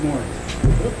Is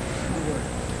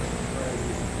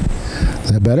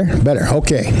that better? Better.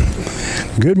 Okay.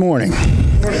 Good morning.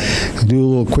 Do a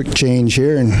little quick change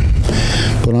here and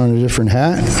put on a different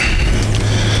hat.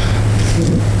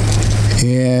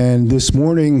 And this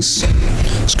morning's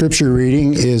scripture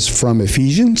reading is from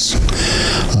Ephesians,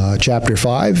 chapter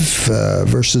 5,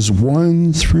 verses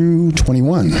 1 through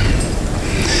 21.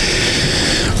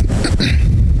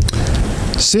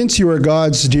 Since you are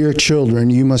God's dear children,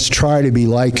 you must try to be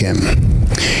like Him.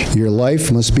 Your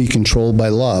life must be controlled by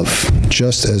love,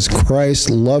 just as Christ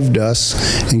loved us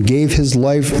and gave His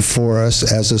life for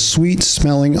us as a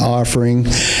sweet-smelling offering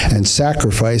and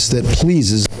sacrifice that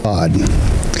pleases God.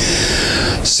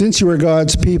 Since you are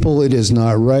God's people, it is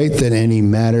not right that any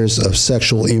matters of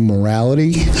sexual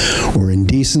immorality or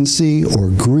indecency or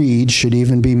greed should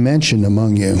even be mentioned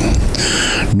among you.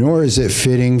 Nor is it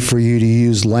fitting for you to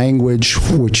use language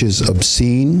which is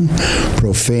obscene,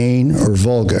 profane, or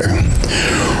vulgar.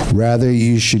 Rather,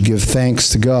 you should give thanks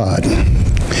to God.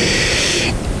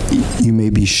 You may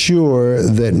be sure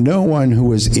that no one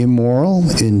who is immoral,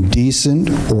 indecent,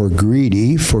 or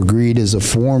greedy, for greed is a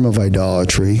form of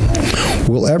idolatry,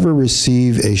 will ever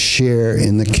receive a share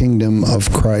in the kingdom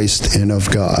of Christ and of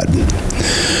God.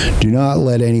 Do not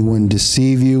let anyone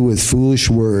deceive you with foolish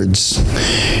words.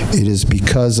 It is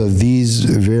because of these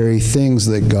very things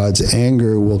that God's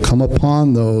anger will come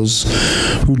upon those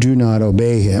who do not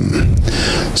obey Him.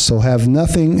 So have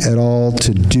nothing at all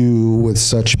to do with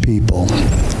such people.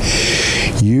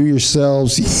 You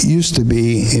yourselves used to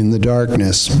be in the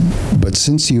darkness, but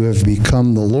since you have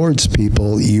become the Lord's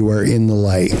people, you are in the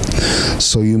light.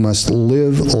 So you must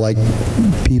live like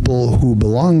people who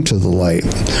belong to the light,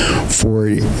 for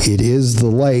it is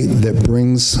the light that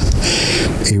brings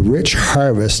a rich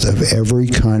harvest of every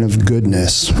kind of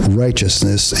goodness,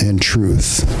 righteousness, and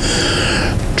truth.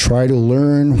 Try to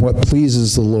learn what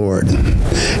pleases the Lord.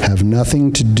 Have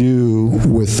nothing to do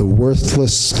with the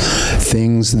worthless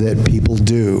things that people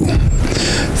do,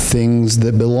 things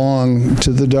that belong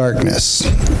to the darkness.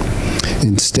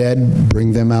 Instead,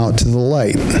 bring them out to the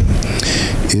light.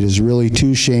 It is really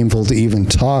too shameful to even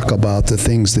talk about the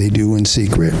things they do in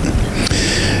secret.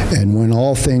 And when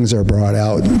all things are brought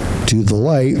out to the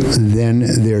light, then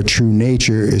their true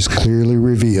nature is clearly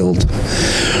revealed.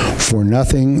 For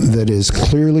anything that is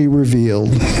clearly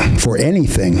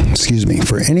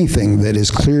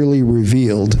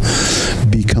revealed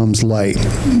becomes light.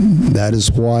 That is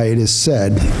why it is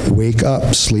said, "Wake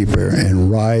up, sleeper,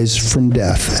 and rise from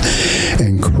death,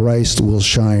 and Christ will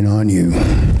shine on you."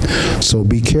 So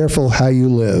be careful how you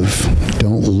live.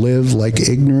 Don't live like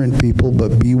ignorant people,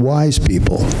 but be wise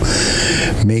people.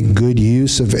 Make good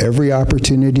use of every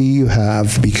opportunity you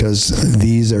have, because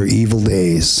these are evil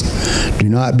days. Do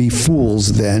not be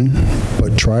fools then,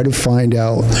 but try to find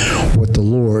out what the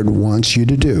Lord wants you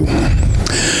to do.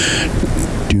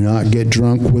 Do not get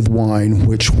drunk with wine,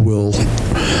 which will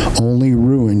only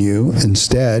ruin you.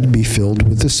 Instead, be filled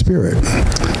with the Spirit.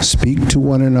 Speak to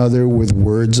one another with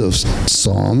words of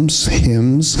psalms,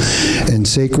 hymns, and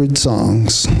sacred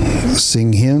songs.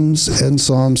 Sing hymns and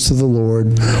psalms to the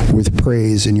Lord with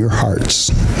praise in your hearts.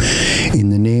 In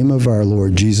the name of our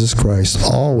Lord Jesus Christ,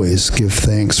 always give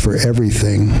thanks for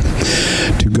everything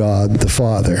to God the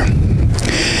Father.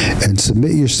 And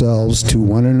submit yourselves to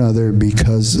one another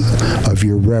because of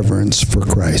your reverence for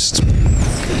Christ.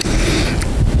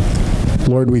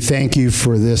 Lord, we thank you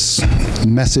for this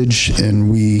message, and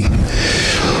we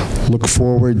look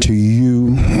forward to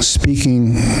you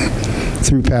speaking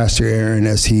through Pastor Aaron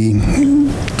as he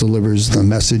delivers the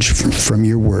message from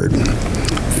your word.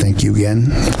 Thank you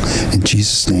again. In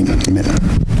Jesus' name, amen.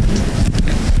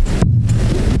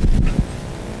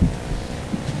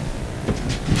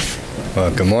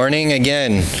 Well, good morning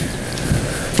again.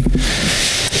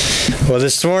 Well,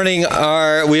 this morning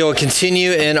we will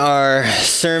continue in our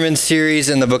sermon series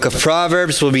in the book of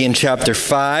Proverbs. We'll be in chapter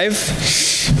 5.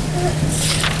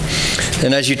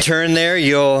 And as you turn there,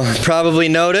 you'll probably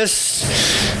notice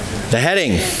the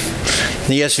heading.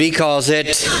 The ESV calls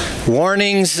it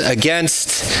Warnings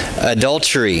Against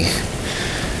Adultery.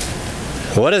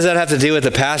 What does that have to do with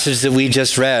the passage that we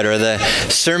just read, or the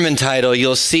sermon title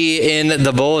you'll see in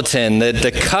the bulletin, that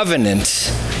the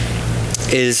covenant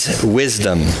is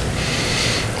wisdom?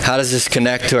 How does this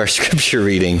connect to our scripture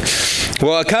reading?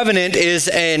 Well, a covenant is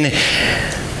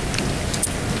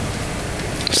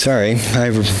sorry,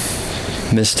 I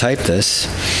mistyped this,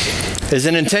 is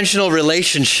an intentional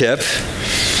relationship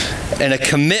and a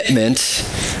commitment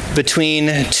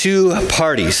between two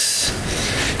parties.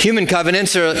 Human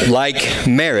covenants are like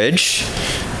marriage,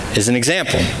 is an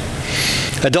example.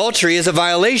 Adultery is a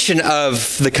violation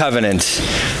of the covenant.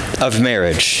 of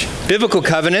marriage. Biblical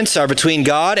covenants are between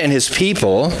God and his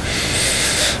people,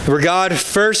 where God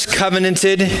first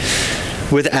covenanted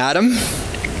with Adam.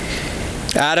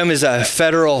 Adam is a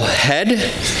federal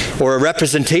head, or a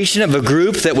representation of a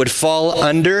group that would fall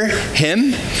under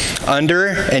him, under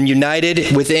and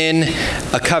united within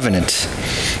a covenant.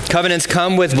 Covenants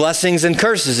come with blessings and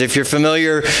curses, if you're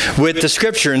familiar with the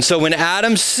scripture. And so when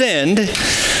Adam sinned,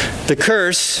 the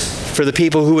curse for the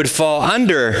people who would fall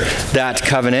under that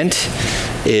covenant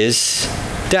is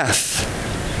death.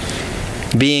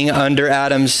 Being under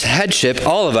Adam's headship,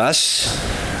 all of us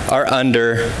are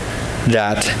under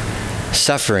that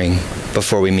suffering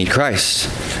before we meet Christ.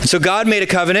 And so God made a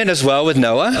covenant as well with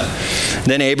Noah,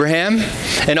 then Abraham,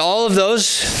 and all of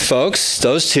those folks,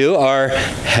 those two, are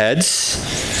heads.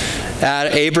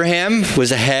 Abraham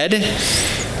was a head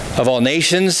of all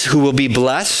nations who will be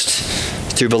blessed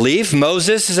through belief.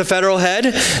 Moses is a federal head.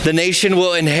 The nation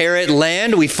will inherit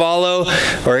land. We follow,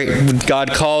 or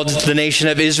God called the nation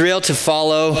of Israel to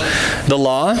follow the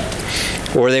law,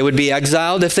 or they would be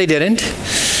exiled if they didn't.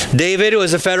 David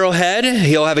was a federal head.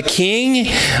 He'll have a king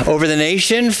over the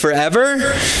nation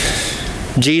forever.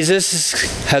 Jesus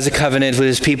has a covenant with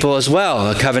his people as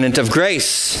well, a covenant of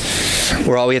grace,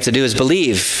 where all we have to do is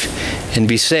believe and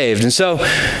be saved. And so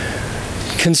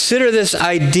consider this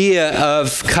idea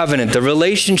of covenant, the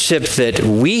relationship that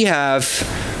we have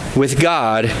with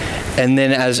God, and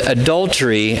then as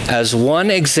adultery as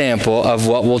one example of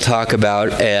what we'll talk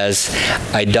about as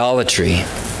idolatry.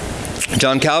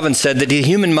 John Calvin said that the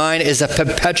human mind is a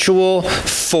perpetual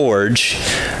forge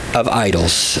of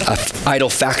idols, an idol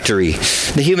factory.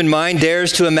 The human mind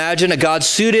dares to imagine a God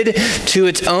suited to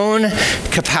its own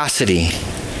capacity,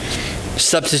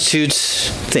 substitutes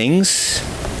things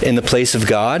in the place of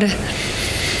God,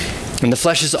 and the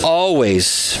flesh is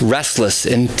always restless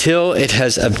until it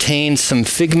has obtained some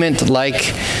figment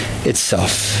like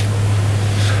itself,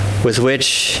 with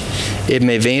which it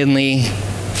may vainly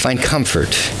find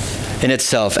comfort in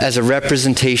itself as a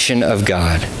representation of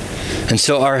God. And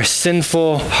so our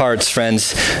sinful hearts,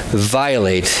 friends,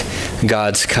 violate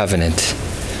God's covenant.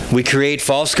 We create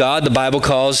false gods the Bible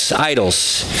calls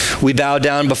idols. We bow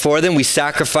down before them. We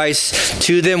sacrifice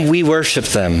to them. We worship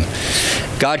them.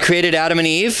 God created Adam and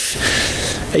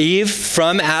Eve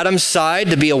from Adam's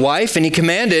side to be a wife, and he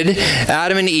commanded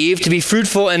Adam and Eve to be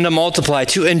fruitful and to multiply,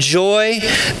 to enjoy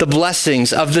the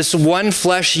blessings of this one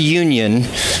flesh union.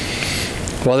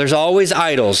 Well, there's always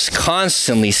idols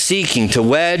constantly seeking to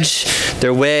wedge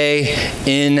their way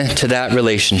into that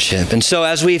relationship. And so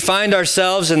as we find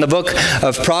ourselves in the book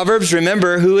of Proverbs,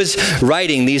 remember who is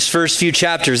writing these first few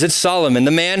chapters. It's Solomon, the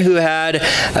man who had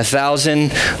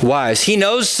 1,000 wives. He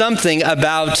knows something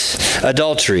about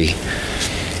adultery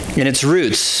and its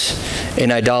roots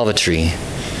in idolatry.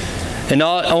 And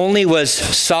not only was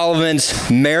Solomon's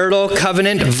marital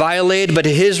covenant violated, but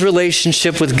his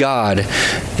relationship with God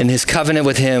and his covenant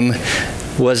with him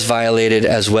was violated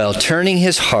as well, turning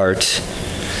his heart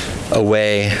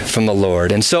away from the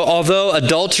Lord. And so although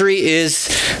adultery is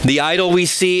the idol we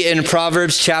see in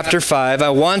Proverbs chapter 5, I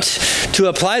want to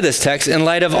apply this text in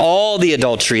light of all the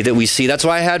adultery that we see. That's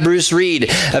why I had Bruce read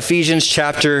Ephesians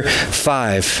chapter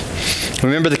 5.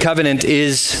 Remember, the covenant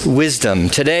is wisdom.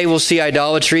 Today we'll see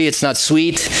idolatry. It's not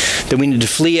sweet, that we need to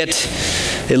flee it.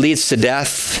 It leads to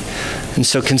death. And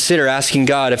so consider asking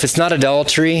God, if it's not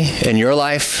adultery in your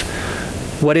life,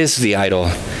 what is the idol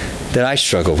that I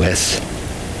struggle with?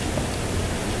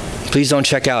 Please don't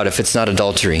check out if it's not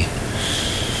adultery.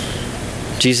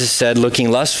 Jesus said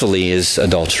looking lustfully is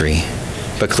adultery.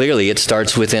 But clearly it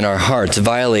starts within our hearts,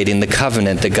 violating the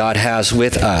covenant that God has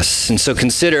with us. And so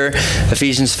consider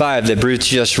Ephesians 5 that Bruce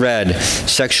just read.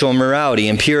 Sexual immorality,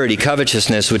 impurity,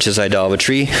 covetousness, which is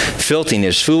idolatry,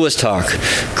 filthiness, foolish talk,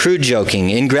 crude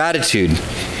joking, ingratitude.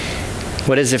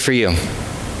 What is it for you?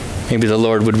 Maybe the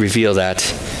Lord would reveal that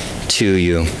to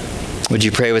you. Would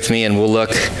you pray with me, and we'll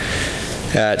look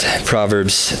at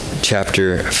Proverbs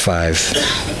chapter 5.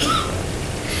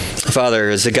 Father,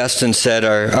 as Augustine said,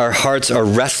 our hearts are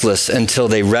restless until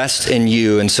they rest in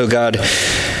you. And so, God,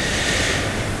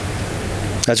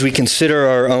 as we consider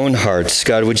our own hearts,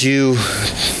 God, would you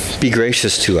be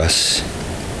gracious to us?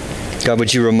 God,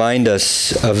 would you remind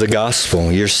us of the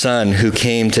gospel, your Son who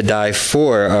came to die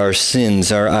for our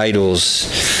sins, our idols,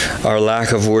 our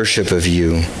lack of worship of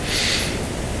you,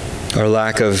 our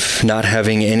lack of not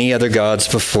having any other gods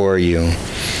before you.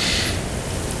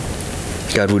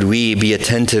 God, would we be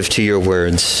attentive to your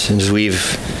words? As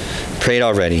we've prayed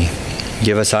already,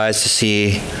 give us eyes to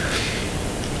see,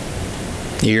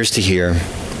 ears to hear,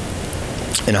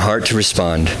 and a heart to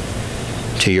respond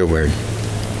to your word.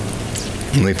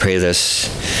 And we pray this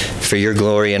for your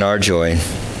glory and our joy.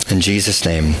 In Jesus'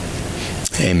 name,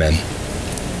 amen.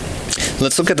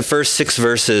 Let's look at the first 6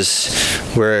 verses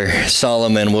where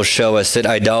Solomon will show us that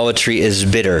idolatry is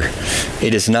bitter.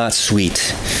 It is not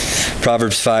sweet.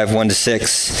 Proverbs 5,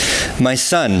 1-6. My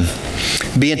son,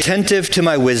 be attentive to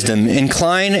my wisdom.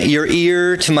 Incline your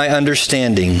ear to my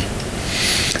understanding,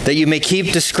 that you may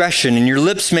keep discretion, and your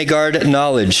lips may guard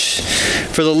knowledge.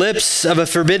 For the lips of a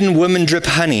forbidden woman drip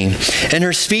honey, and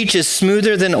her speech is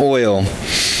smoother than oil.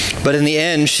 But in the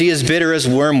end, she is bitter as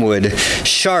wormwood,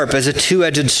 sharp as a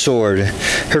two-edged sword.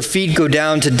 Her feet go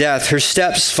down to death. Her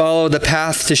steps follow the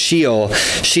path to Sheol.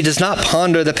 She does not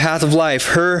ponder the path of life.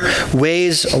 Her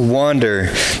ways wander,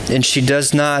 and she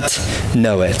does not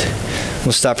know it.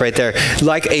 We'll stop right there.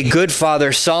 Like a good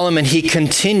father, Solomon, he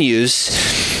continues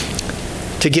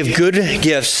to give good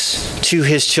gifts to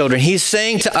his children. He's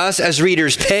saying to us as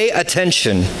readers, pay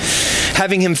attention.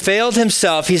 Having him failed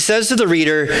himself, he says to the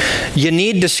reader, you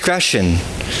need discretion.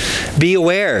 Be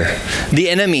aware. The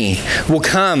enemy will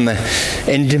come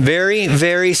in very,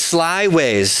 very sly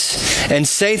ways and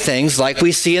say things like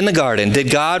we see in the garden. Did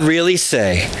God really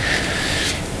say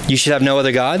you should have no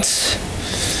other gods?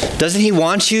 Doesn't he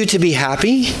want you to be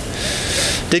happy?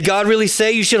 Did God really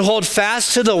say you should hold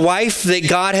fast to the wife that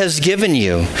God has given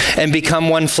you and become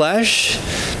one flesh?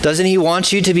 Doesn't he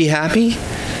want you to be happy?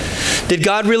 Did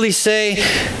God really say,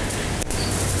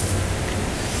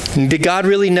 did God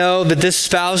really know that this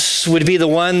spouse would be the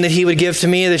one that he would give to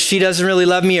me, that she doesn't really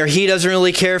love me or he doesn't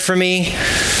really care for me?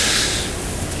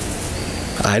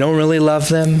 I don't really love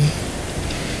them.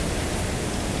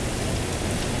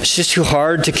 It's just too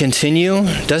hard to continue.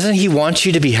 Doesn't he want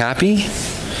you to be happy?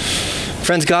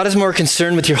 Friends, God is more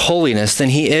concerned with your holiness than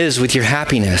he is with your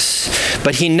happiness.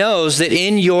 But he knows that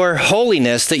in your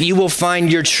holiness that you will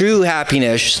find your true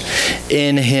happiness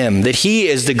in him, that he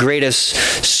is the greatest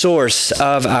source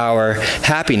of our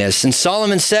happiness. And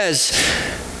Solomon says,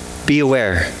 be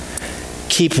aware,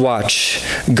 keep watch,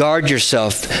 guard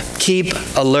yourself, keep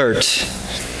alert.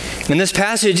 And this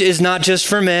passage is not just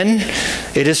for men,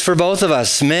 it is for both of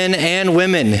us, men and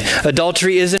women.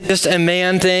 Adultery isn't just a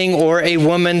man thing or a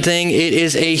woman thing, it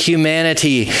is a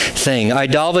humanity thing.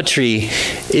 Idolatry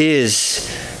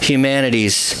is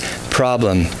humanity's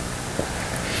problem.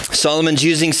 Solomon's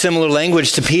using similar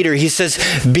language to Peter. He says,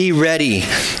 be ready,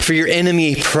 for your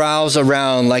enemy prowls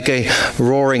around like a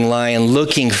roaring lion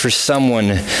looking for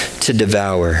someone to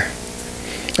devour.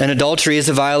 And adultery is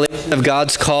a violation of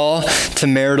God's call to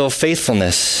marital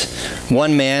faithfulness.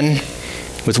 One man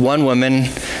with one woman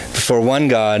for one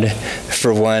God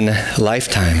for one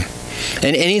lifetime.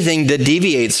 And anything that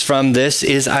deviates from this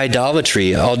is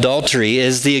idolatry. Adultery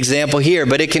is the example here,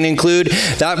 but it can include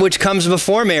that which comes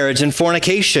before marriage and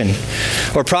fornication,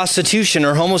 or prostitution,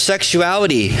 or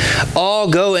homosexuality.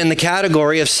 All go in the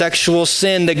category of sexual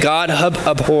sin that God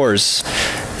abhors.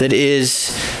 That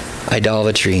is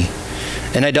idolatry.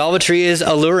 And idolatry is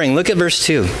alluring. Look at verse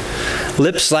 2.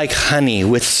 Lips like honey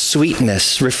with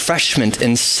sweetness, refreshment,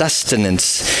 and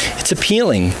sustenance. It's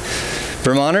appealing.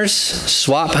 Vermonters,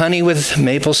 swap honey with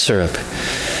maple syrup.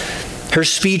 Her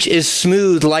speech is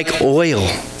smooth like oil.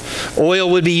 Oil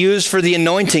would be used for the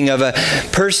anointing of a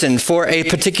person for a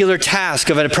particular task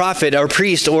of a prophet or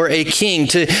priest or a king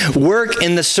to work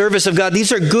in the service of God.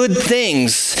 These are good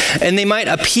things, and they might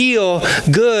appeal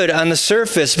good on the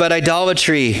surface, but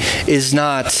idolatry is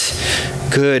not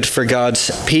good for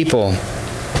God's people.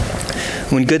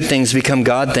 When good things become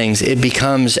God things, it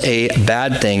becomes a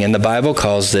bad thing, and the Bible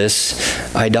calls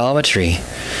this idolatry.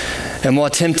 And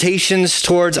while temptations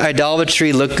towards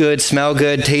idolatry look good, smell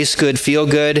good, taste good, feel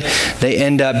good, they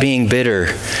end up being bitter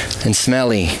and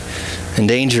smelly and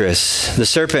dangerous. The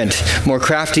serpent, more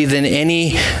crafty than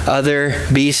any other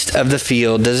beast of the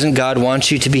field. Doesn't God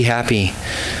want you to be happy?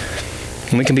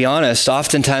 And we can be honest,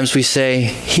 oftentimes we say,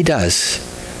 he does.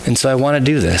 And so I want to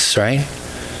do this, right?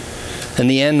 In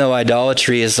the end, though,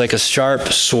 idolatry is like a sharp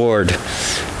sword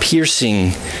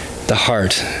piercing the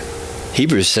heart.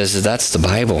 Hebrews says that that's the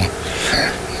Bible.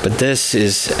 But this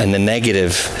is in the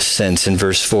negative sense in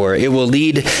verse 4. It will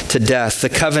lead to death. The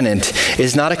covenant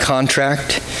is not a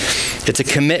contract. It's a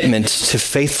commitment to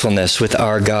faithfulness with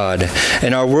our God.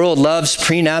 And our world loves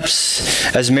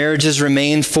prenups as marriages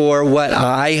remain for what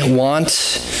I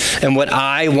want and what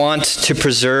I want to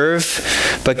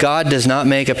preserve. But God does not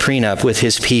make a prenup with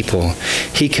his people.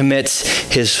 He commits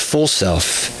his full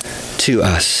self to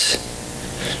us.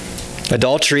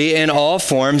 Adultery and all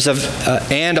forms of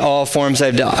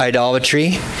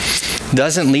idolatry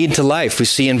doesn't lead to life. We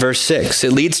see in verse 6.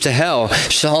 It leads to hell.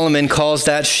 Solomon calls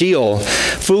that Sheol.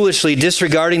 Foolishly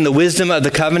disregarding the wisdom of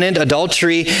the covenant,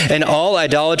 adultery and all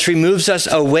idolatry moves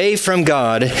us away from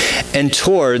God and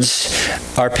towards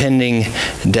our pending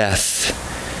death.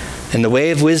 And the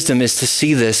way of wisdom is to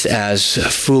see this as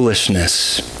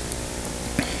foolishness.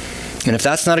 And if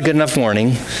that's not a good enough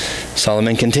warning,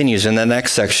 Solomon continues in the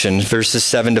next section, verses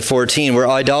 7 to 14, where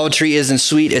idolatry isn't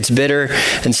sweet, it's bitter.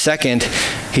 And second,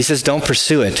 he says, don't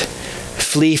pursue it.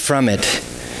 Flee from it.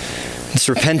 It's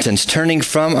repentance, turning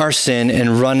from our sin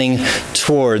and running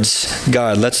towards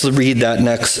God. Let's read that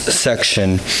next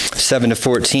section, 7 to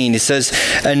 14. He says,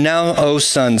 and now, O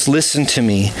sons, listen to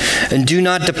me, and do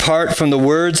not depart from the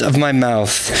words of my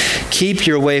mouth. Keep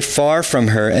your way far from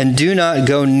her, and do not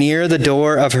go near the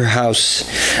door of her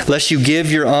house, lest you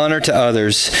give your honor to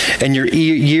others, and your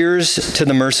years to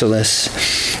the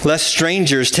merciless. Lest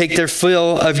strangers take their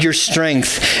fill of your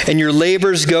strength, and your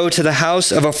labors go to the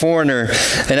house of a foreigner,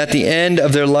 and at the end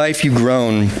of their life you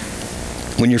groan,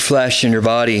 when your flesh and your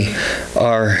body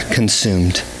are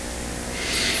consumed.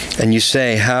 And you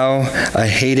say, how I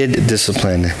hated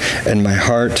discipline, and my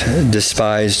heart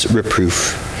despised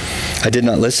reproof. I did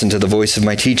not listen to the voice of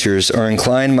my teachers, or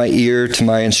incline my ear to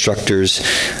my instructors.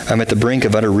 I'm at the brink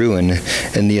of utter ruin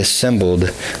in the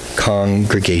assembled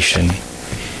congregation.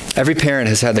 Every parent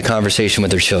has had the conversation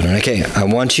with their children. Okay, I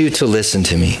want you to listen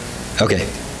to me. Okay,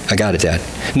 I got it, Dad.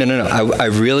 No. I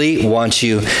really want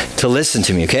you to listen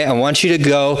to me, okay? I want you to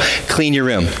go clean your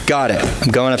room. Got it.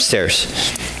 I'm going upstairs.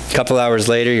 A couple hours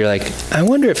later, you're like, I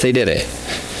wonder if they did it.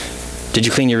 Did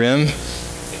you clean your room?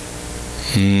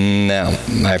 No,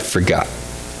 I forgot.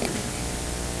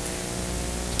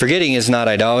 Forgetting is not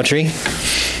idolatry,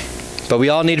 but we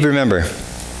all need to remember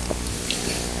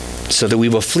so that we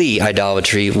will flee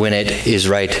idolatry when it is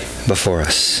right before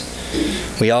us.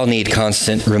 We all need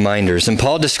constant reminders. And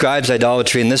Paul describes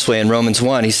idolatry in this way in Romans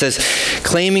 1. He says,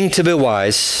 claiming to be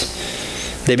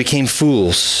wise, they became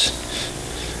fools.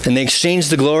 And they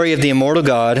exchanged the glory of the immortal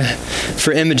God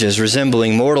for images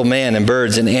resembling mortal man and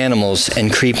birds and animals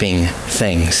and creeping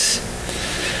things.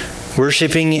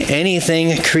 Worshiping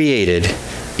anything created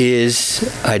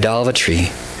is idolatry.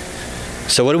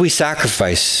 So what do we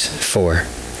sacrifice for?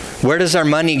 Where does our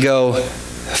money go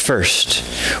first?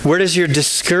 Where does your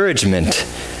discouragement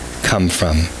come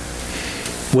from?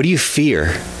 What do you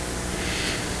fear?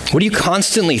 What do you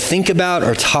constantly think about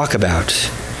or talk about?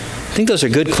 I think those are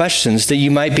good questions that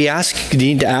you might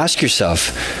need to ask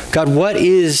yourself. God, what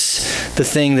is the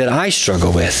thing that I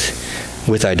struggle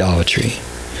with idolatry?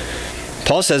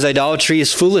 Paul says idolatry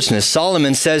is foolishness.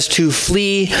 Solomon says to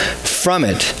flee from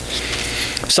it.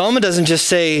 Solomon doesn't just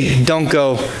say, don't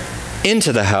go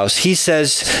into the house. He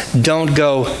says, don't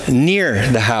go near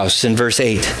the house in verse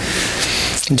 8.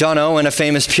 John Owen, a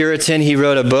famous Puritan, he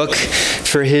wrote a book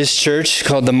for his church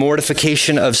called The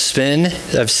Mortification of Sin.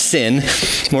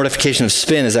 Mortification of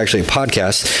Spin is actually a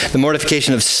podcast. The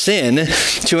Mortification of Sin,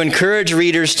 to encourage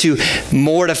readers to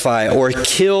mortify or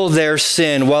kill their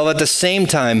sin while at the same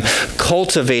time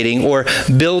cultivating or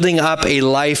building up a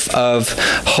life of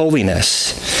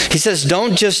holiness. He says,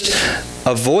 don't just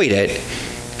avoid it.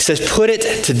 He says, put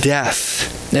it to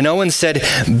death. And Owen said,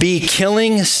 be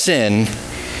killing sin,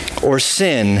 or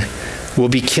sin will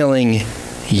be killing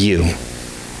you.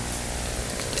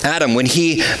 Adam, when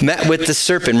he met with the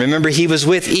serpent, remember he was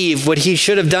with Eve, what he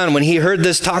should have done when he heard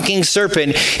this talking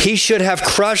serpent, he should have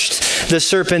crushed the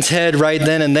serpent's head right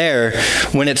then and there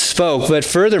when it spoke. But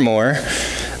furthermore,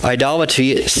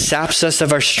 idolatry saps us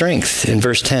of our strength in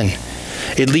verse 10.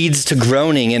 It leads to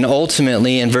groaning, and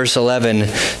ultimately in verse 11,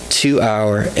 to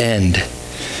our end.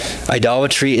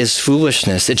 Idolatry is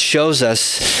foolishness. It shows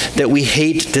us that we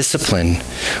hate discipline.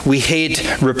 We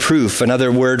hate reproof,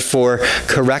 another word for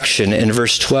correction in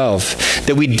verse 12.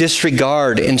 That we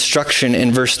disregard instruction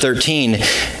in verse 13,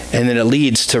 and then it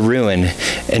leads to ruin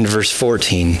in verse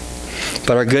 14.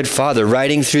 But our good Father,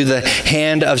 writing through the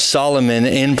hand of Solomon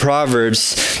in Proverbs,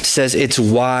 says it's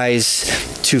wise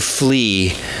to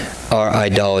flee our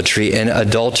idolatry. And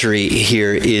adultery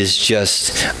here is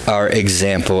just our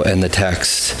example in the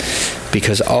text,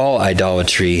 because all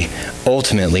idolatry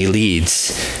ultimately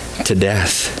leads to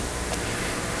death.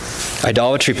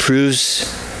 Idolatry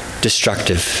proves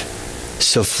destructive,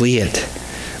 so flee it.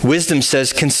 Wisdom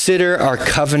says, consider our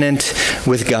covenant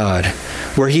with God,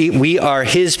 where we are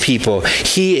his people.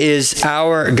 He is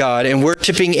our God, and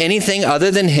worshiping anything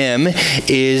other than him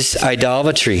is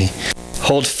idolatry.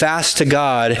 Hold fast to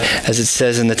God, as it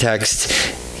says in the text.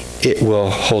 It will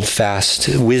hold fast.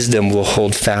 Wisdom will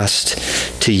hold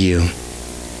fast to you.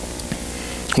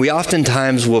 We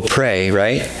oftentimes will pray,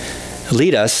 right?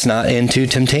 lead us not into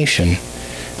temptation,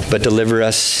 but deliver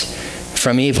us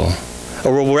from evil.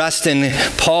 Or we'll rest in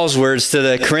Paul's words to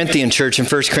the Corinthian church in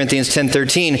 1 Corinthians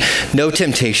 10:13, no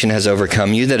temptation has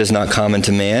overcome you that is not common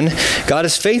to man. God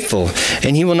is faithful,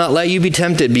 and he will not let you be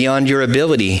tempted beyond your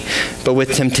ability. But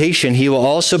with temptation, he will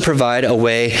also provide a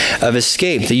way of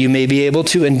escape that you may be able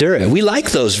to endure it. We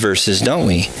like those verses, don't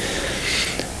we?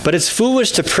 But it's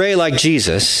foolish to pray like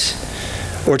Jesus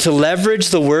or to leverage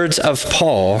the words of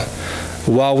Paul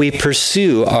while we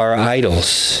pursue our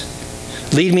idols.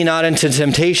 Lead me not into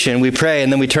temptation, we pray,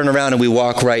 and then we turn around and we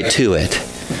walk right to it.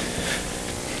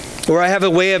 Or I have a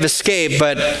way of escape,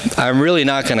 but I'm really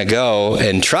not going to go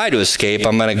and try to escape.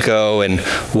 I'm going to go and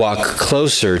walk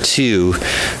closer to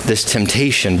this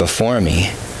temptation before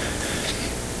me.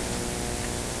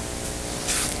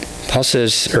 Paul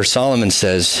says, or Solomon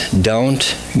says,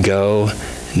 don't go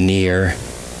near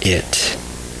it.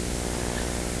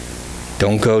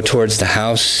 Don't go towards the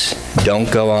house.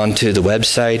 Don't go onto the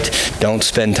website. Don't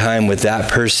spend time with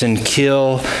that person.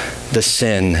 Kill the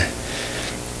sin.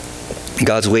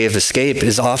 God's way of escape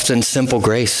is often simple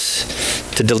grace.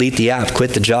 To delete the app,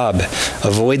 quit the job,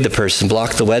 avoid the person,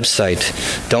 block the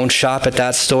website. Don't shop at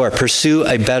that store. Pursue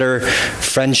a better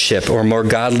friendship or more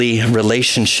godly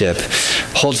relationship.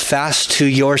 Hold fast to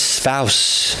your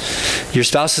spouse. Your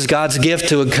spouse is God's gift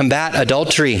to combat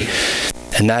adultery.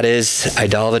 And that is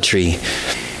idolatry.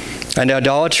 And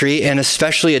idolatry, and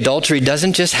especially adultery,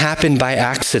 doesn't just happen by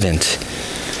accident.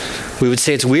 We would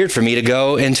say it's weird for me to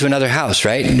go into another house,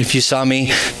 right? And if you saw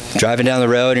me driving down the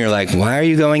road and you're like, why are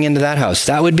you going into that house?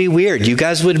 That would be weird. You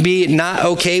guys would be not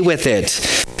okay with it.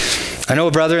 I know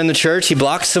a brother in the church, he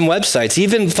blocks some websites,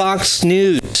 even Fox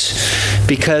News,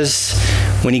 because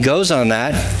when he goes on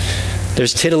that,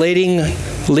 there's titillating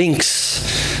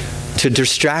links to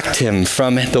distract him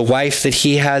from the wife that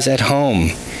he has at home.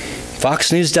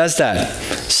 Fox News does that.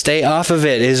 Stay off of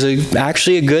it is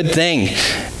actually a good thing.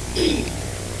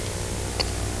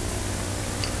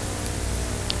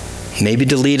 Maybe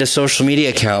delete a social media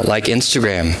account like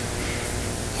Instagram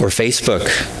or Facebook.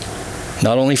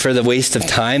 Not only for the waste of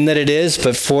time that it is,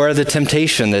 but for the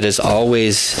temptation that is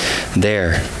always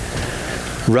there.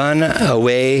 Run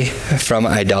away from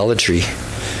idolatry.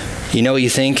 You know what you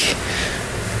think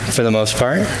for the most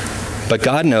part? But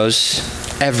God knows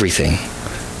everything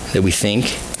that we think,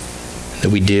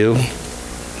 that we do,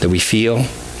 that we feel.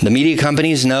 The media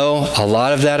companies know a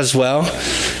lot of that as well.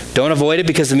 Don't avoid it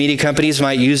because the media companies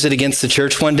might use it against the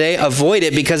church one day. Avoid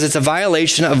it because it's a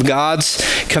violation of God's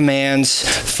commands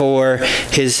for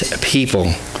his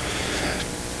people.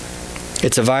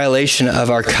 It's a violation of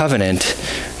our covenant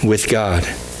with God.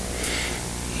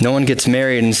 No one gets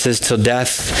married and says, till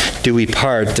death do we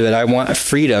part, that I want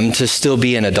freedom to still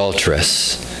be an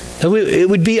adulteress. It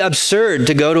would be absurd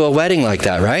to go to a wedding like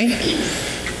that, right?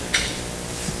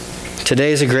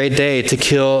 Today is a great day to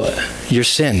kill your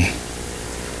sin.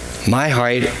 My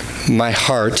heart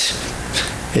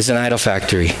is an idol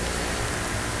factory.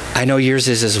 I know yours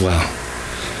is as well.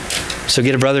 So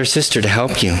get a brother or sister to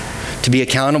help you, to be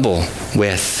accountable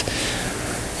with.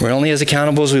 We're only as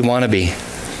accountable as we want to be.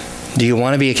 Do you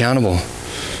want to be accountable?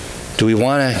 Do we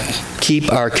want to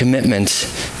keep our commitment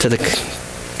to the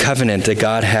covenant that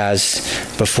God has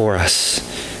before us?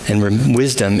 And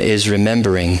wisdom is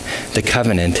remembering the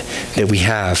covenant that we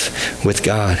have with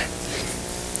God.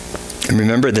 And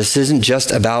remember, this isn't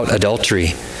just about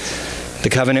adultery. The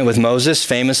covenant with Moses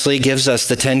famously gives us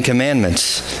the 10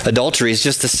 Commandments. Adultery is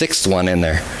just the 6th one in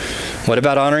there. What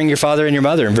about honoring your father and your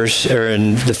mother in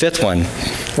the 5th one?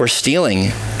 Or stealing,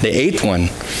 the 8th one?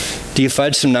 Do you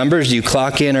fudge some numbers? Do you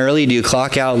clock in early? Do you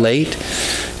clock out late?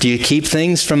 Do you keep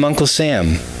things from Uncle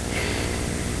Sam?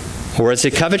 Or is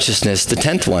it covetousness, the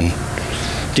 10th one?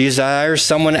 Do you desire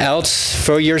someone else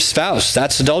for your spouse?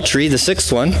 That's adultery, the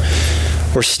 6th one.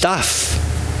 Or stuff?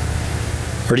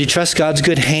 Or do you trust God's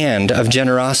good hand of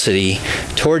generosity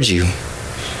towards you?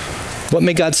 What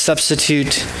may God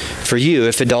substitute for you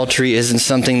if adultery isn't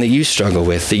something that you struggle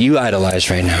with, that you idolize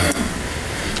right now?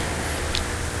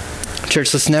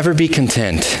 Church, let's never be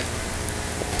content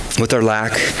with our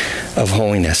lack of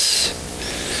holiness.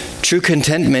 True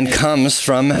contentment comes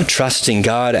from trusting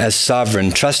God as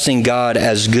sovereign, trusting God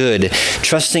as good,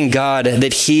 trusting God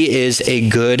that he is a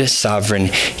good sovereign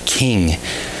king.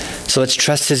 So let's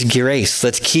trust his grace.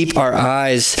 Let's keep our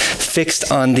eyes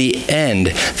fixed on the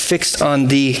end, fixed on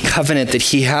the covenant that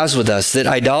he has with us, that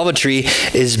idolatry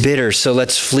is bitter, so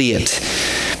let's flee it.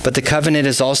 But the covenant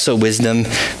is also wisdom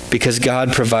because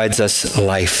God provides us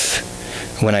life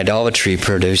when idolatry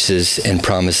produces and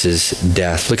promises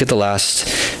death. Look at the last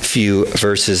few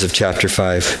verses of chapter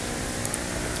 5.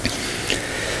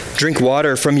 Drink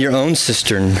water from your own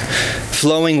cistern,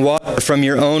 flowing water from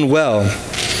your own well.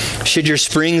 Should your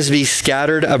springs be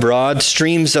scattered abroad,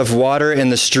 streams of water in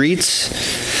the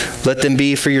streets, let them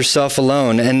be for yourself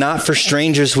alone, and not for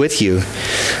strangers with you.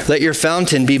 Let your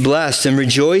fountain be blessed, and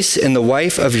rejoice in the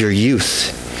wife of your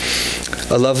youth,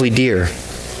 a lovely deer,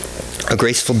 a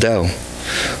graceful doe.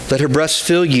 Let her breast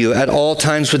fill you at all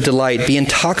times with delight. Be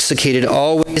intoxicated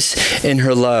always in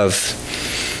her love.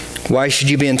 Why should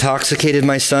you be intoxicated,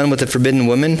 my son, with a forbidden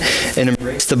woman, and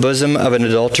embrace the bosom of an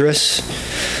adulteress?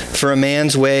 For a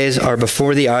man's ways are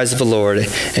before the eyes of the Lord,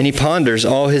 and he ponders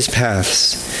all his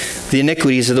paths. The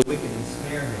iniquities of the wicked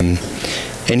ensnare him,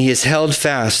 and he is held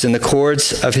fast in the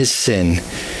cords of his sin.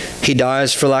 He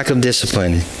dies for lack of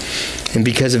discipline, and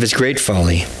because of his great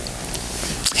folly,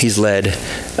 he's led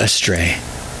astray.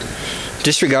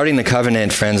 Disregarding the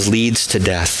covenant, friends, leads to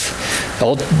death.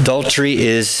 Adultery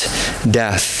is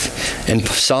death. And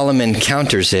Solomon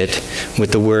counters it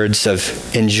with the words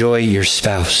of, enjoy your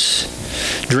spouse.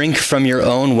 Drink from your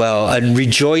own well, and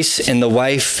rejoice in the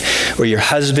wife or your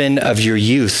husband of your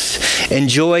youth.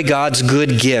 Enjoy God's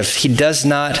good gift. He does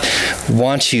not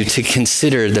want you to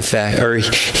consider the fact, or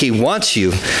he wants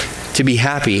you to be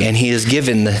happy, and he has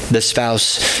given the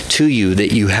spouse to you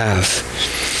that you have.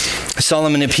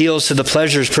 Solomon appeals to the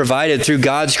pleasures provided through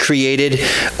God's created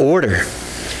order.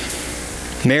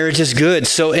 Marriage is good,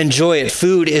 so enjoy it.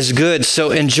 Food is good,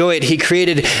 so enjoy it. He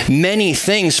created many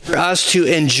things for us to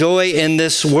enjoy in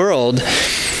this world,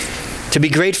 to be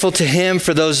grateful to him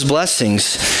for those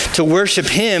blessings, to worship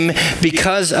him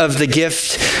because of the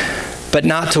gift, but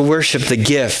not to worship the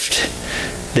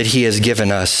gift that he has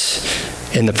given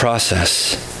us in the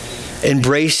process.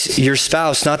 Embrace your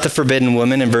spouse, not the forbidden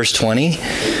woman in verse 20.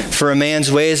 For a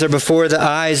man's ways are before the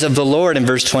eyes of the Lord in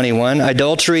verse 21.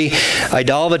 Idolatry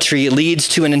leads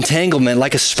to an entanglement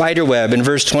like a spider web in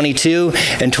verse 22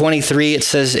 and 23. It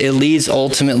says it leads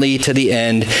ultimately to the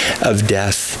end of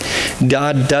death.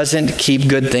 God doesn't keep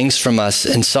good things from us,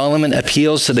 and Solomon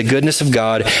appeals to the goodness of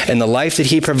God and the life that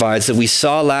he provides that we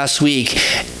saw last week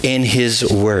in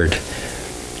his word.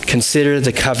 Consider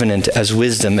the covenant as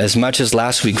wisdom, as much as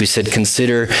last week we said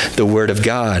consider the word of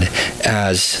God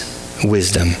as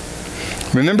wisdom.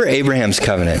 Remember Abraham's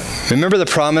covenant. Remember the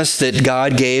promise that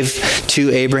God gave to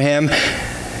Abraham?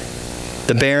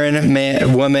 The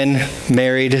barren woman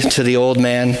married to the old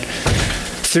man.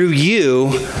 Through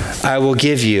you, I will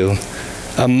give you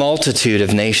a multitude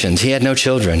of nations. He had no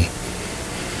children.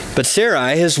 But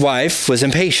Sarai, his wife, was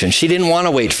impatient. She didn't want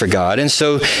to wait for God, and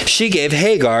so she gave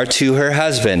Hagar to her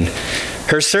husband,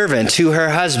 her servant to her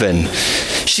husband.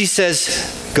 She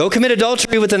says, go commit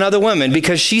adultery with another woman,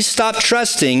 because she stopped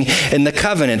trusting in the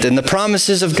covenant and the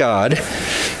promises of God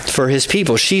for his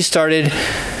people. She started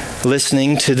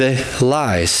listening to the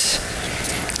lies.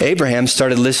 Abraham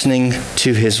started listening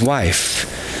to his wife.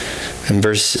 In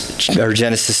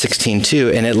Genesis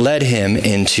 16:2, and it led him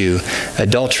into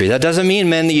adultery. That doesn't mean,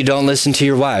 men, that you don't listen to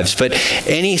your wives, but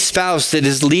any spouse that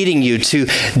is leading you to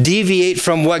deviate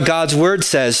from what God's word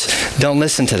says, don't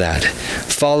listen to that.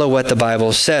 Follow what the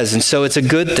Bible says. And so it's a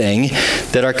good thing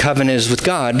that our covenant is with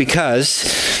God, because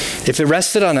if it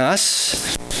rested on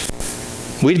us,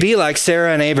 we'd be like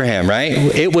Sarah and Abraham, right?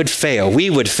 It would fail.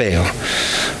 We would fail.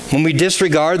 When we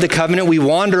disregard the covenant, we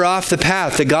wander off the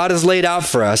path that God has laid out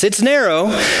for us. It's narrow,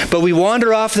 but we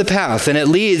wander off the path, and it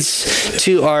leads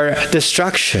to our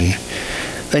destruction.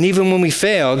 And even when we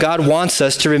fail, God wants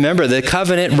us to remember the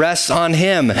covenant rests on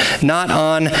him, not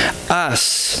on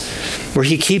us, where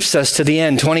he keeps us to the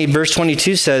end. Verse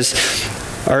 22 says,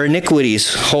 our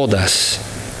iniquities hold us.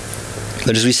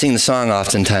 But as we sing the song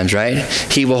oftentimes, right?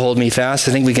 He will hold me fast.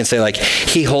 I think we can say, like,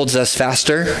 he holds us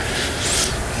faster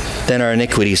than our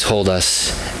iniquities hold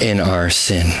us in our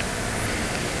sin.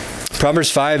 Proverbs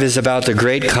 5 is about the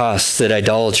great cost that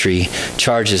idolatry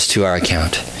charges to our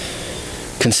account.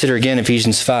 Consider again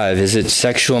Ephesians 5. Is it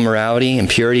sexual immorality,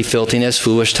 impurity, filthiness,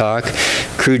 foolish talk,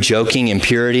 crude joking,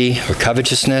 impurity, or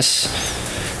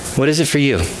covetousness? What is it for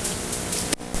you?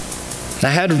 I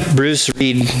had Bruce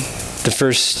read the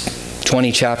first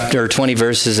 20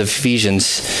 verses of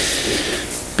Ephesians,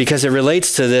 because it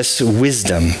relates to this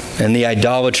wisdom and the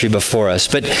idolatry before us.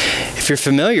 But if you're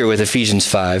familiar with Ephesians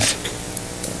 5,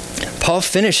 Paul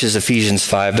finishes Ephesians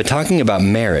 5 by talking about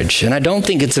marriage. And I don't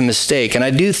think it's a mistake. And I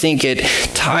do think it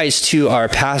ties to our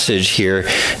passage here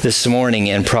this morning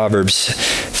in Proverbs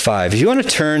 5. If you want to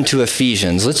turn to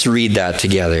Ephesians, let's read that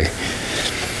together.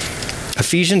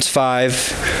 Ephesians 5,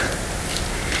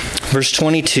 verse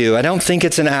 22, I don't think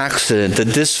it's an accident that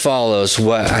this follows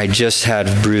what I just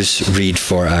had Bruce read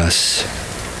for us.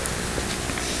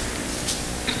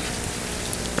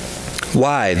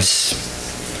 Wives,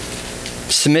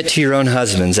 submit to your own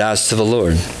husbands as to the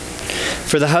Lord.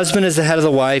 For the husband is the head of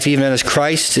the wife, even as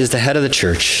Christ is the head of the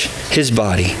church, his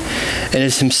body, and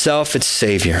is himself its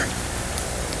Savior.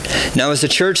 Now as the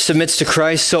church submits to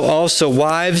Christ, so also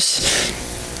wives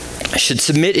should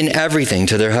submit in everything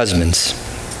to their husbands.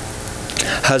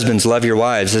 Husbands, love your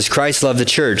wives as Christ loved the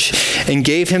church and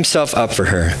gave himself up for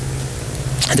her,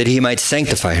 that he might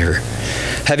sanctify her,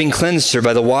 having cleansed her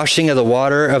by the washing of the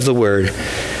water of the word,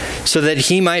 so that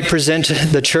he might present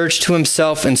the church to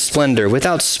himself in splendor,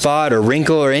 without spot or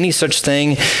wrinkle or any such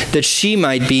thing, that she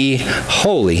might be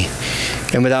holy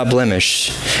and without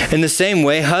blemish. In the same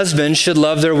way, husbands should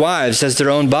love their wives as their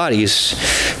own bodies.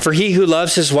 For he who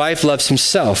loves his wife loves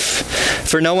himself.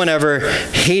 For no one ever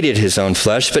hated his own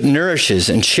flesh, but nourishes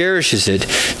and cherishes it,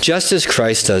 just as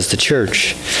Christ does the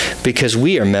church, because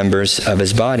we are members of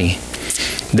his body.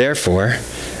 Therefore,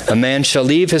 a man shall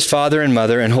leave his father and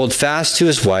mother and hold fast to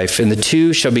his wife, and the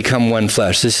two shall become one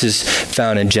flesh. This is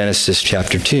found in Genesis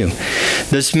chapter 2.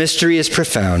 This mystery is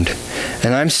profound,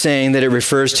 and I'm saying that it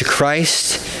refers to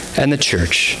Christ and the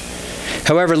church.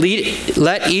 However,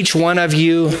 let each one of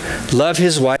you love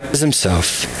his wife as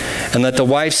himself, and let the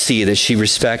wife see that she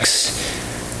respects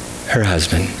her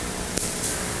husband.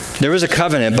 There was a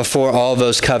covenant before all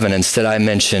those covenants that I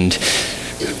mentioned,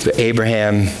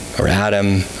 Abraham or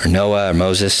Adam or Noah or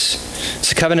Moses.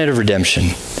 It's a covenant of redemption.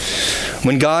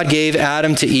 When God gave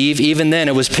Adam to Eve, even then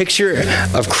it was a picture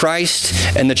of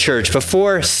Christ and the church.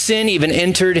 Before sin even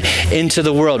entered into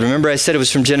the world. Remember I said it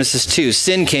was from Genesis 2.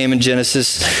 Sin came in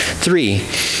Genesis 3.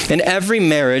 And every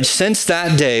marriage since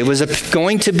that day was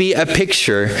going to be a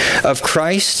picture of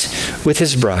Christ with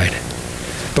his bride.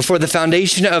 Before the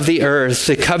foundation of the earth,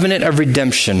 the covenant of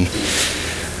redemption,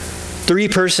 three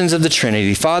persons of the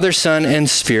Trinity, Father, Son, and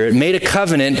Spirit, made a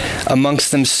covenant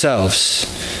amongst themselves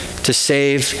to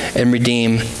save and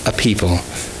redeem a people,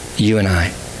 you and I.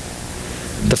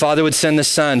 The Father would send the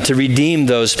Son to redeem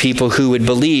those people who would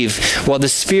believe, while the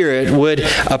Spirit would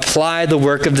apply the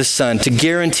work of the Son to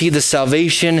guarantee the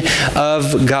salvation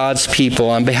of God's people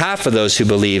on behalf of those who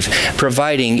believe,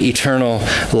 providing eternal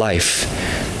life.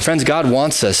 Friends, God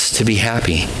wants us to be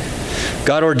happy.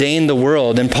 God ordained the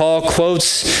world, and Paul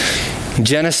quotes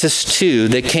Genesis 2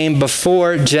 that came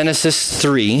before Genesis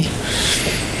 3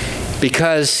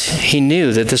 because he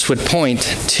knew that this would point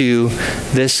to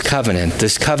this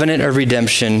covenant of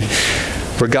redemption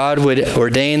where God would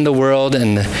ordain the world,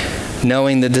 and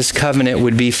knowing that this covenant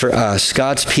would be for us,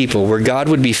 God's people, where God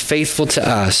would be faithful to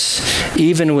us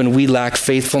even when we lack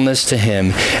faithfulness to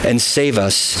him, and save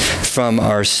us from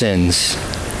our sins.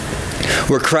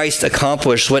 Where Christ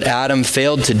accomplished what Adam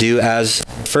failed to do as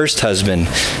first husband,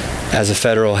 as a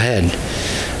federal head.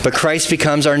 But Christ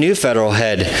becomes our new federal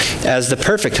head as the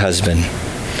perfect husband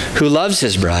who loves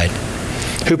his bride,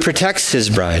 who protects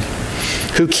his bride,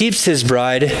 who keeps his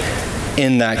bride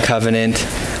in that covenant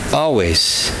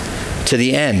always to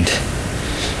the end,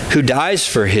 who dies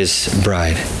for his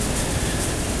bride,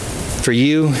 for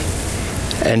you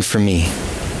and for me.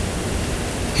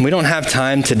 We don't have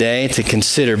time today to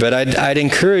consider, but I'd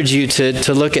encourage you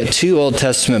to look at two Old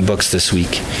Testament books this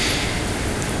week.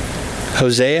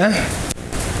 Hosea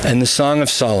and the Song of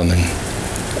Solomon.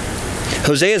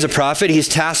 Hosea is a prophet. He's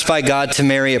tasked by God to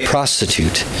marry a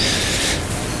prostitute,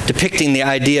 depicting the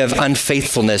idea of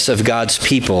unfaithfulness of God's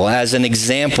people as an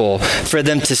example for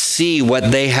them to see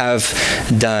what they have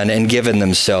done and given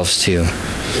themselves to.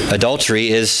 Adultery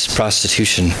is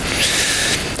prostitution.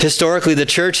 Historically, the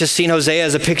church has seen Hosea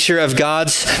as a picture of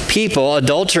God's people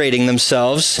adulterating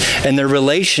themselves and their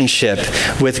relationship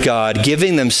with God,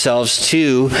 giving themselves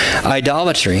to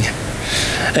idolatry.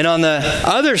 And on the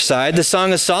other side, the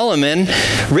Song of Solomon,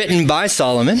 written by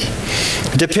Solomon,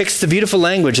 depicts the beautiful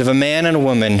language of a man and a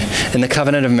woman in the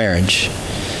covenant of marriage.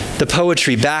 The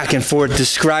poetry back and forth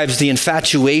describes the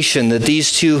infatuation that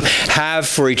these two have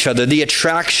for each other, the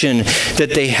attraction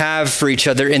that they have for each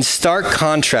other, in stark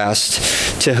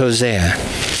contrast to Hosea.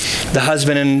 The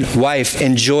husband and wife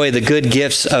enjoy the good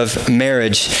gifts of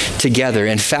marriage together,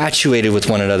 infatuated with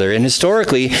one another. And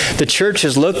historically, the church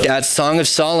has looked at Song of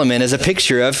Solomon as a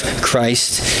picture of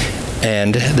Christ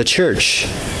and the church.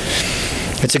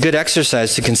 It's a good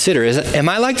exercise to consider. Am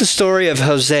I like the story of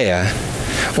Hosea,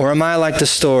 or am I like the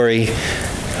story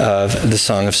of the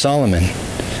Song of Solomon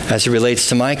as it relates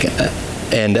to my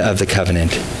end of the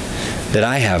covenant that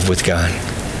I have with God?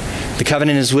 The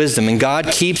covenant is wisdom, and God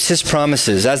keeps his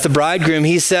promises. As the bridegroom,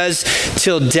 he says,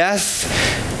 "Till death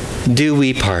do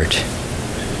we part."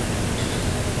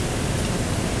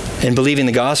 In believing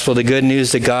the gospel, the good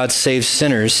news that God saves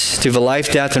sinners, through the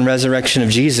life, death, and resurrection of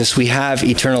Jesus, we have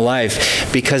eternal life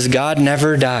because God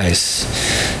never dies.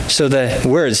 So the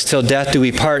words, till death do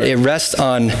we part, it rests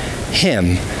on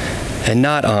him and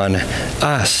not on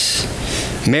us.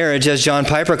 Marriage, as John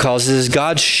Piper calls it, is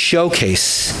God's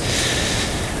showcase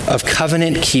of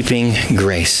covenant-keeping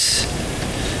grace.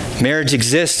 Marriage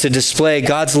exists to display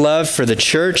God's love for the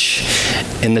church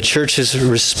and the church's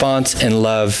response and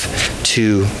love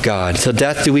to God. Till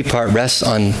death do we part rests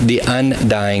on the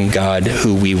undying God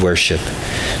who we worship.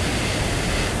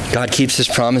 God keeps his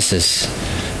promises,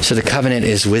 so the covenant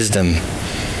is wisdom.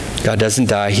 God doesn't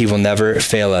die. He will never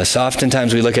fail us.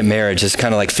 Oftentimes we look at marriage as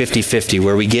kind of like 50-50,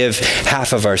 where we give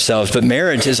half of ourselves. But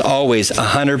marriage is always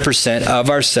 100% of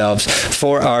ourselves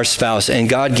for our spouse. And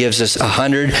God gives us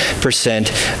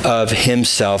 100% of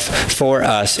himself for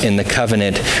us in the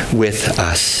covenant with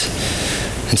us.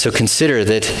 And so consider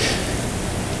that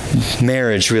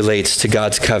marriage relates to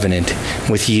God's covenant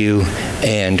with you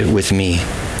and with me.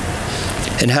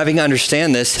 And having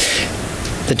understand this,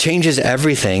 that changes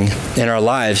everything in our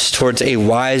lives towards a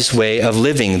wise way of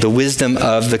living, the wisdom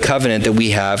of the covenant that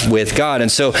we have with God.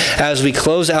 And so as we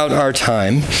close out our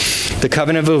time, the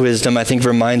covenant of wisdom, I think,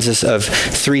 reminds us of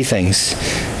three things: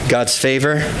 God's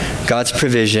favor, God's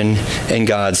provision, and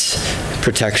God's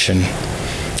protection.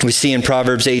 We see in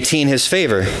Proverbs 18 his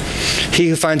favor. He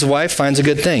who finds a wife finds a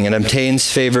good thing and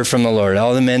obtains favor from the Lord.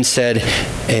 All the men said,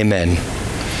 Amen.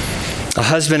 A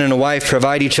husband and a wife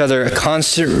provide each other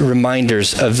constant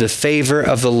reminders of the favor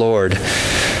of the Lord,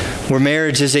 where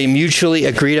marriage is a mutually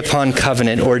agreed upon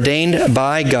covenant ordained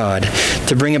by God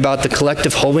to bring about the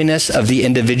collective holiness of the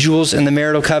individuals in the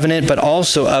marital covenant, but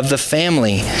also of the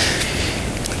family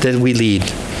that we lead.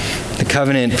 The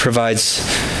covenant provides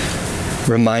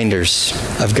reminders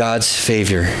of God's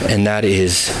favor, and that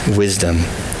is wisdom.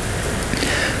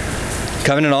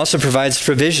 Covenant also provides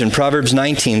provision. Proverbs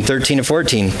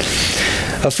 19:13-14.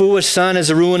 A foolish son is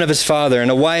the ruin of his father,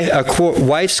 and a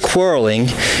wife's quarreling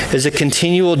is a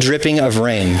continual dripping of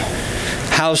rain.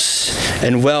 House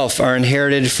and wealth are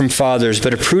inherited from fathers,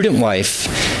 but a prudent wife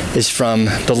is from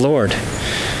the Lord.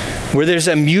 Where there's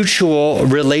a mutual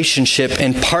relationship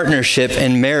and partnership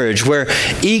in marriage, where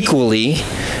equally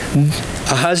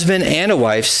a husband and a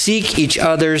wife seek each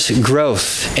other's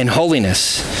growth and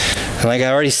holiness. And like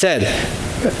I already said,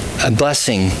 a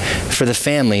blessing for the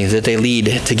family that they lead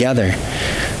together.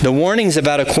 The warnings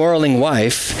about a quarreling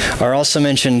wife are also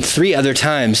mentioned 3 other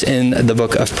times in the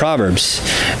book of Proverbs.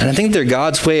 And I think they're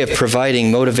God's way of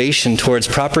providing motivation towards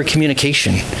proper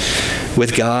communication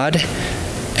with God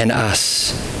and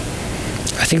us.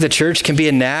 I think the church can be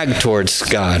a nag towards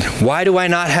God. Why do I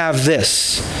not have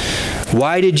this?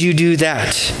 Why did you do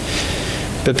that?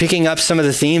 But picking up some of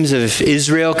the themes of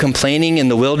Israel complaining in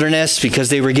the wilderness because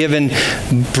they were given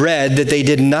bread that they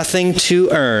did nothing to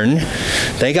earn,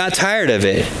 they got tired of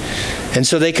it. And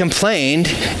so they complained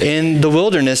in the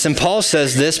wilderness. And Paul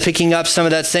says this, picking up some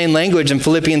of that same language in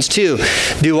Philippians 2.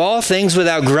 Do all things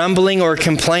without grumbling or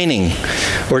complaining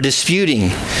or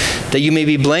disputing, that you may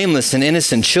be blameless and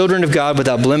innocent, children of God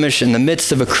without blemish in the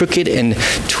midst of a crooked and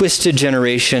twisted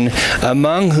generation,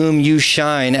 among whom you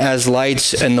shine as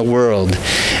lights in the world.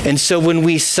 And so when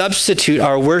we substitute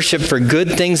our worship for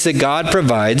good things that God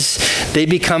provides, they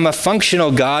become a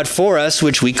functional God for us,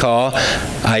 which we call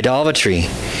idolatry.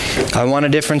 I want a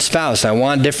different spouse. I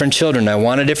want different children. I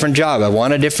want a different job. I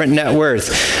want a different net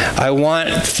worth. I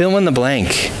want fill in the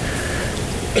blank.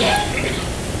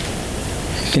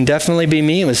 You can definitely be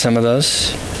me with some of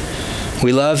those.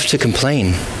 We love to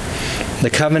complain.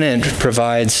 The covenant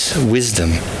provides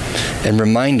wisdom and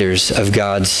reminders of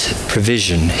God's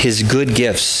provision, his good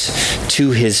gifts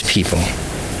to his people.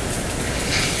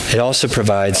 It also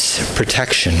provides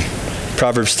protection.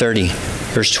 Proverbs 30,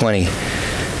 verse 20.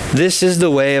 This is the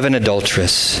way of an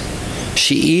adulteress.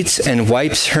 She eats and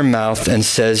wipes her mouth and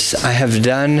says, I have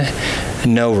done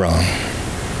no wrong.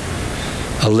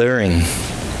 Alluring.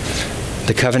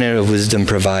 The covenant of wisdom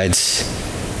provides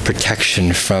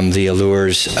protection from the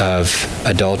allures of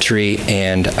adultery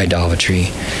and idolatry.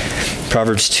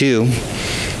 Proverbs 2,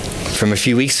 from a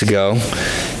few weeks ago,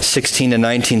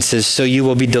 16-19 says, So you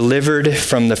will be delivered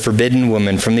from the forbidden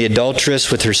woman, from the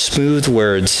adulteress with her smooth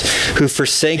words, who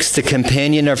forsakes the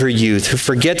companion of her youth, who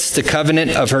forgets the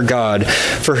covenant of her God.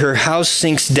 For her house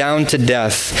sinks down to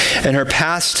death, and her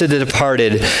paths to the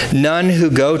departed. None who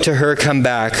go to her come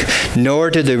back, nor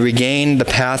do they regain the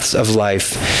paths of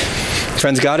life.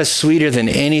 Friends, God is sweeter than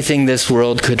anything this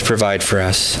world could provide for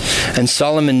us. And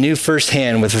Solomon knew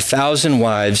firsthand with 1,000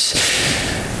 wives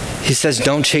He says,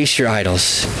 don't chase your idols.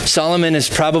 Solomon is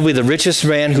probably the richest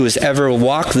man who has ever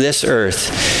walked this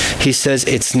earth. He says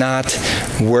it's not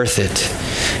worth it.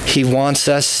 He wants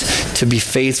us to be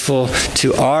faithful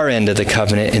to our end of the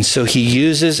covenant, and so he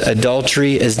uses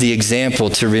adultery as the example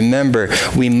to remember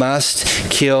we must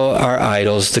kill our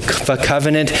idols. The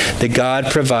covenant that God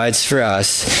provides for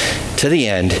us to the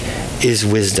end is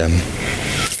wisdom.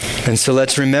 And so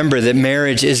let's remember that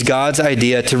marriage is God's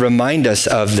idea to remind us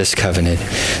of this covenant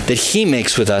that he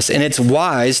makes with us. And it's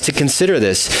wise to consider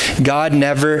this. God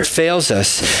never fails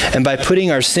us. And by putting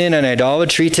our sin and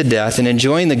idolatry to death and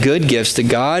enjoying the good gifts that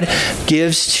God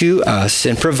gives to us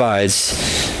and provides,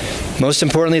 most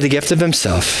importantly, the gift of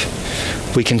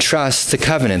himself, we can trust the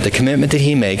covenant, the commitment that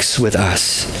he makes with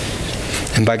us.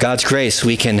 And by God's grace,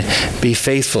 we can be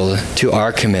faithful to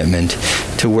our commitment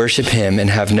to worship him and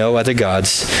have no other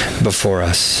gods before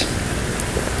us.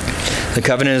 The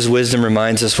covenant as wisdom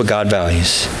reminds us what God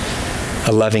values: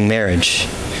 a loving marriage,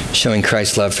 showing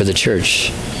Christ's love for the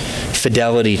church;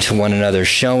 fidelity to one another,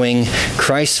 showing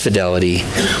Christ's fidelity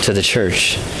to the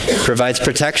church; provides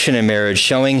protection in marriage,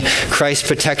 showing Christ's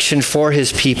protection for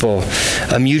his people;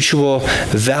 a mutual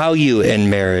value in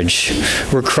marriage,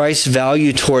 where Christ's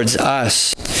value towards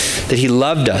us, that he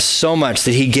loved us so much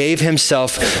that he gave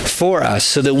himself for us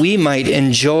so that we might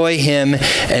enjoy him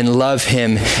and love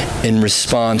him in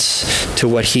response to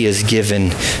what he has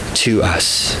given to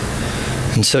us.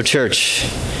 And so, church,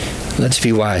 let's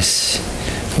be wise.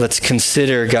 Let's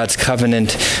consider God's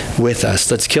covenant with us.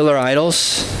 Let's kill our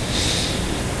idols.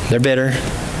 They're bitter.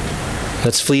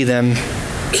 Let's flee them,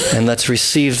 and let's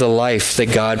receive the life that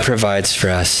God provides for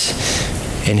us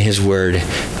in his word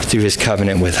through his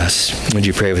covenant with us. Would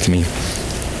you pray with me?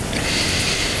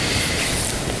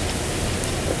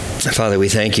 Father, we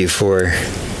thank you for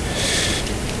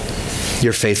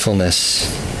your faithfulness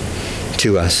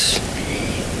to us.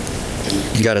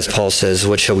 God, as Paul says,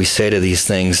 what shall we say to these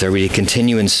things? Are we to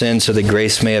continue in sin so that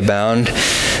grace may abound?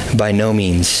 By no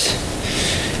means.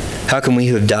 How can we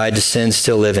who have died to sin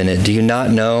still live in it? Do you not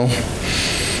know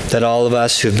that all of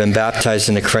us who have been baptized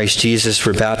into Christ Jesus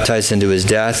were baptized into his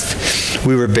death?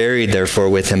 We were buried, therefore,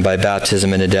 with him by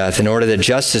baptism into death, in order that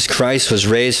just as Christ was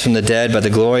raised from the dead by the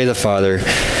glory of the Father,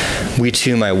 we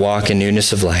too might walk in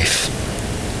newness of life.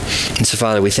 And so,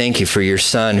 Father, we thank you for your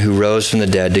Son who rose from the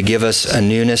dead to give us a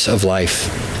newness of life,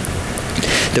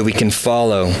 that we can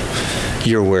follow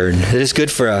your word. It is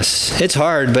good for us. It's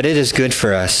hard, but it is good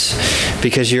for us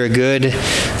because you're a good,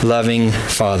 loving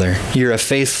Father. You're a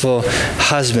faithful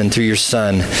husband through your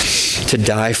Son to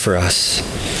die for us.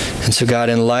 And so, God,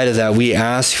 in light of that, we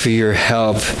ask for your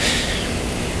help.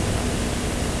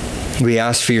 We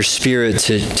ask for your Spirit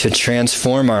to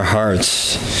transform our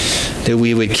hearts, that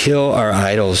we would kill our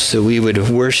idols, that we would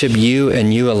worship you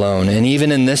and you alone. And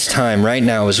even in this time, right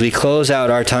now, as we close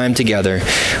out our time together,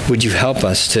 would you help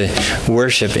us to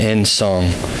worship in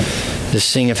song, to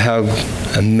sing of how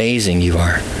amazing you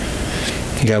are.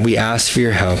 God, we ask for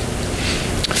your help,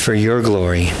 for your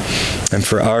glory, and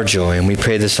for our joy. And we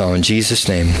pray this all in Jesus'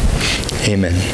 name. Amen.